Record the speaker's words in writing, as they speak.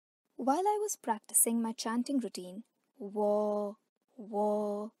While I was practicing my chanting routine, war,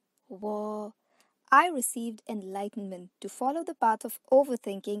 war, war, I received enlightenment to follow the path of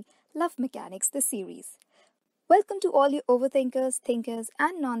overthinking Love Mechanics, the series. Welcome to all you overthinkers, thinkers,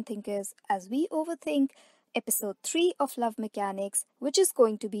 and non thinkers as we overthink episode 3 of Love Mechanics, which is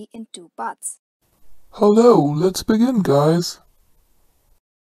going to be in 2 parts. Hello, let's begin, guys.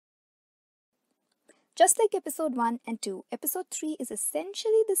 Just like episode 1 and 2, episode 3 is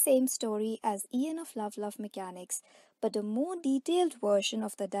essentially the same story as Ian of Love Mechanics, but a more detailed version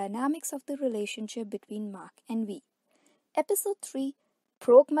of the dynamics of the relationship between Mark and V. Episode 3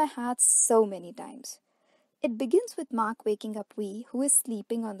 broke my heart so many times. It begins with Mark waking up V, who is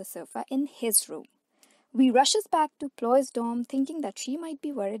sleeping on the sofa in his room. V rushes back to Ploy's dorm thinking that she might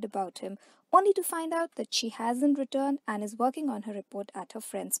be worried about him, only to find out that she hasn't returned and is working on her report at her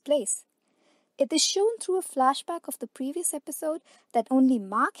friend's place. It is shown through a flashback of the previous episode that only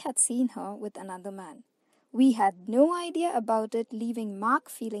Mark had seen her with another man. We had no idea about it, leaving Mark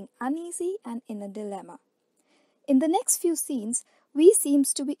feeling uneasy and in a dilemma. In the next few scenes, V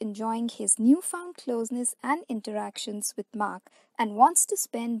seems to be enjoying his newfound closeness and interactions with Mark and wants to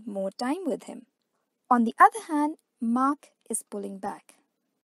spend more time with him. On the other hand, Mark is pulling back.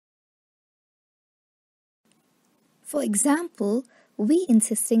 For example, V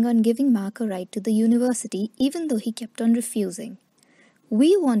insisting on giving Mark a ride to the university even though he kept on refusing.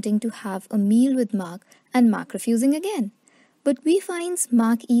 V wanting to have a meal with Mark and Mark refusing again. But V finds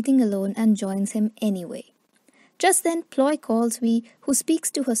Mark eating alone and joins him anyway. Just then, Ploy calls V, who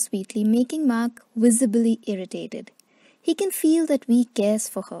speaks to her sweetly, making Mark visibly irritated. He can feel that V cares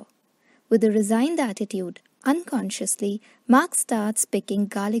for her. With a resigned attitude, unconsciously, Mark starts picking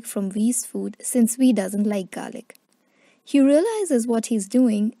garlic from V's food since V doesn't like garlic. He realizes what he's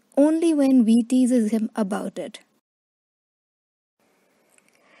doing only when V teases him about it.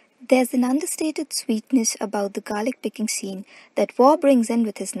 There's an understated sweetness about the garlic picking scene that War brings in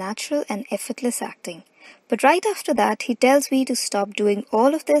with his natural and effortless acting. But right after that, he tells V to stop doing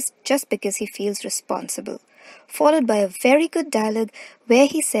all of this just because he feels responsible, followed by a very good dialogue where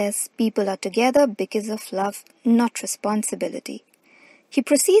he says people are together because of love, not responsibility. He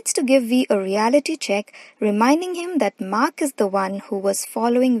proceeds to give V a reality check, reminding him that Mark is the one who was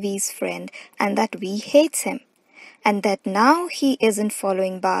following V's friend and that V hates him. And that now he isn't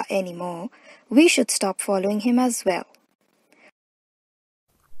following Bar anymore, we should stop following him as well.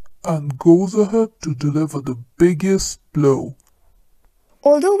 And goes ahead to deliver the biggest blow.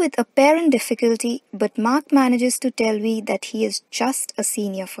 Although with apparent difficulty, but Mark manages to tell V that he is just a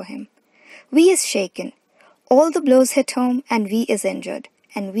senior for him. V is shaken. All the blows hit home and V is injured,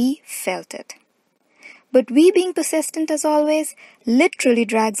 and V felt it. But V, being persistent as always, literally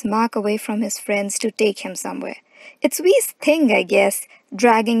drags Mark away from his friends to take him somewhere. It's V's thing, I guess,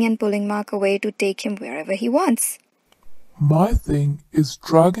 dragging and pulling Mark away to take him wherever he wants. My thing is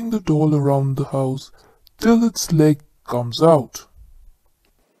dragging the doll around the house till its leg comes out.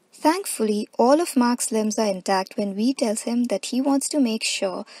 Thankfully, all of Mark's limbs are intact when V tells him that he wants to make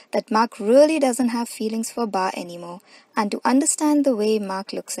sure that Mark really doesn't have feelings for Bar anymore and to understand the way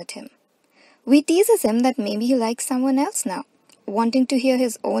Mark looks at him. V teases him that maybe he likes someone else now, wanting to hear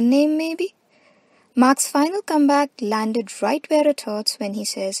his own name maybe. Mark's final comeback landed right where it hurts when he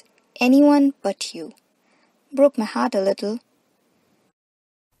says, "Anyone but you." Broke my heart a little.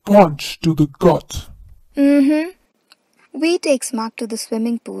 Punch to the gut. V takes Mark to the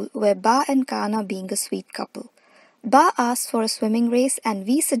swimming pool where Ba and Khan are being a sweet couple. Ba asks for a swimming race and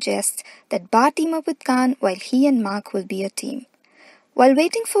V suggests that Ba team up with Khan while he and Mark will be a team. While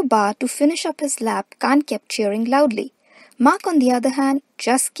waiting for Ba to finish up his lap, Khan kept cheering loudly. Mark, on the other hand,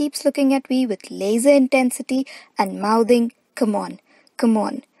 just keeps looking at V with laser intensity and mouthing, come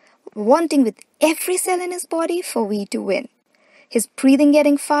on, wanting with every cell in his body for V to win. His breathing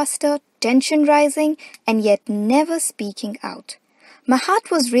getting faster, tension rising, and yet never speaking out. My heart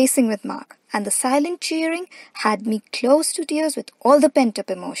was racing with Mark, and the silent cheering had me close to tears with all the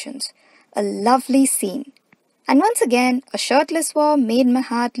pent-up emotions. A lovely scene. And once again, a shirtless War made my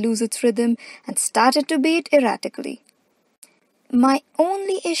heart lose its rhythm and started to beat erratically. My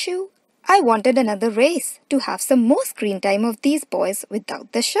only issue? I wanted another race to have some more screen time of these boys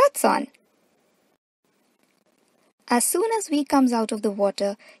without the shirts on. As soon as V comes out of the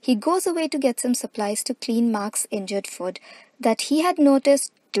water, he goes away to get some supplies to clean Mark's injured foot that he had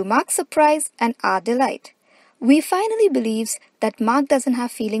noticed, to Mark's surprise and our delight. V finally believes that Mark doesn't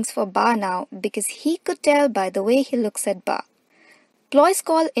have feelings for Ba now because he could tell by the way he looks at Ba. Ploy's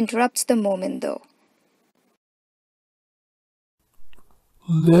call interrupts the moment though.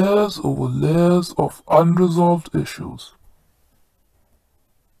 Layers over layers of unresolved issues.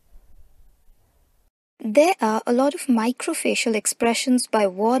 There are a lot of microfacial expressions by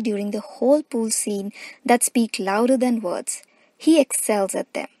War during the whole pool scene that speak louder than words. He excels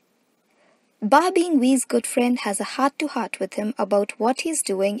at them. Ba, being Wee's good friend, has a heart-to-heart with him about what he's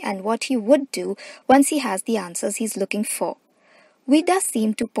doing and what he would do once he has the answers he's looking for. Wee does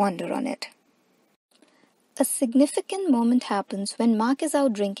seem to ponder on it. A significant moment happens when Mark is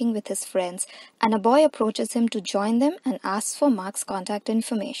out drinking with his friends and a boy approaches him to join them and asks for Mark's contact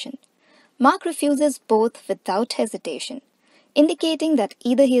information. Mark refuses both without hesitation, indicating that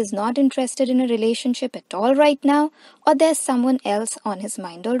either he is not interested in a relationship at all right now or there's someone else on his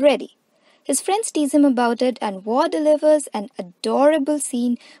mind already. His friends tease him about it and War delivers an adorable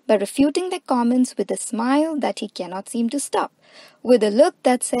scene by refuting their comments with a smile that he cannot seem to stop, with a look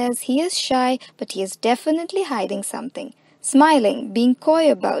that says he is shy but he is definitely hiding something, smiling, being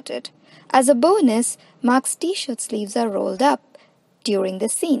coy about it. As a bonus, Mark's t-shirt sleeves are rolled up during the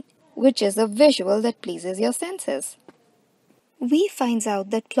scene, which is a visual that pleases your senses. Wee finds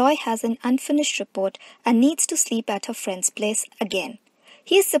out that Ploy has an unfinished report and needs to sleep at her friend's place again.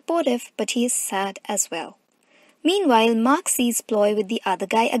 He is supportive, but he is sad as well. Meanwhile, Mark sees Ploy with the other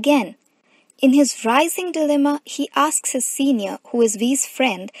guy again. In his rising dilemma, he asks his senior, who is Vee's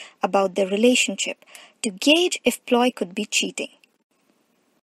friend, about their relationship, to gauge if Ploy could be cheating.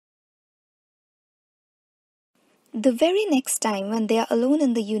 The very next time when they are alone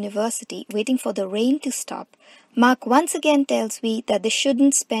in the university waiting for the rain to stop, Mark once again tells Vee that they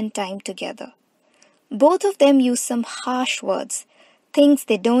shouldn't spend time together. Both of them use some harsh words, things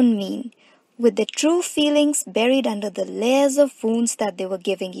they don't mean, with their true feelings buried under the layers of wounds that they were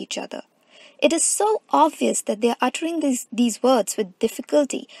giving each other. It is so obvious that they are uttering these words with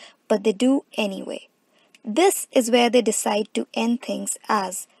difficulty, but they do anyway. This is where they decide to end things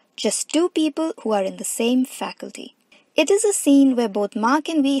as just two people who are in the same faculty. It is a scene where both Mark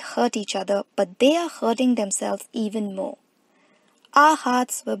and Vee hurt each other, but they are hurting themselves even more. Our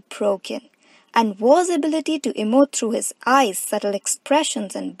hearts were broken, and War's ability to emote through his eyes, subtle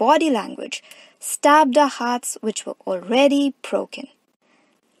expressions, and body language stabbed our hearts which were already broken.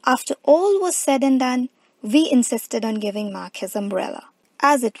 After all was said and done, Vee insisted on giving Mark his umbrella,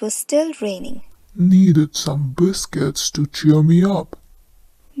 as it was still raining. Needed some biscuits to cheer me up.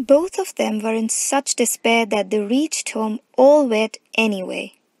 Both of them were in such despair that they reached home all wet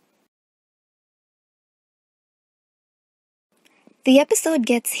anyway. The episode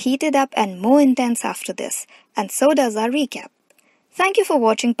gets heated up and more intense after this, and so does our recap. Thank you for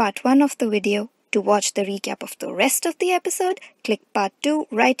watching part 1 of the video. To watch the recap of the rest of the episode, click part 2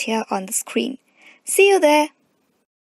 right here on the screen. See you there!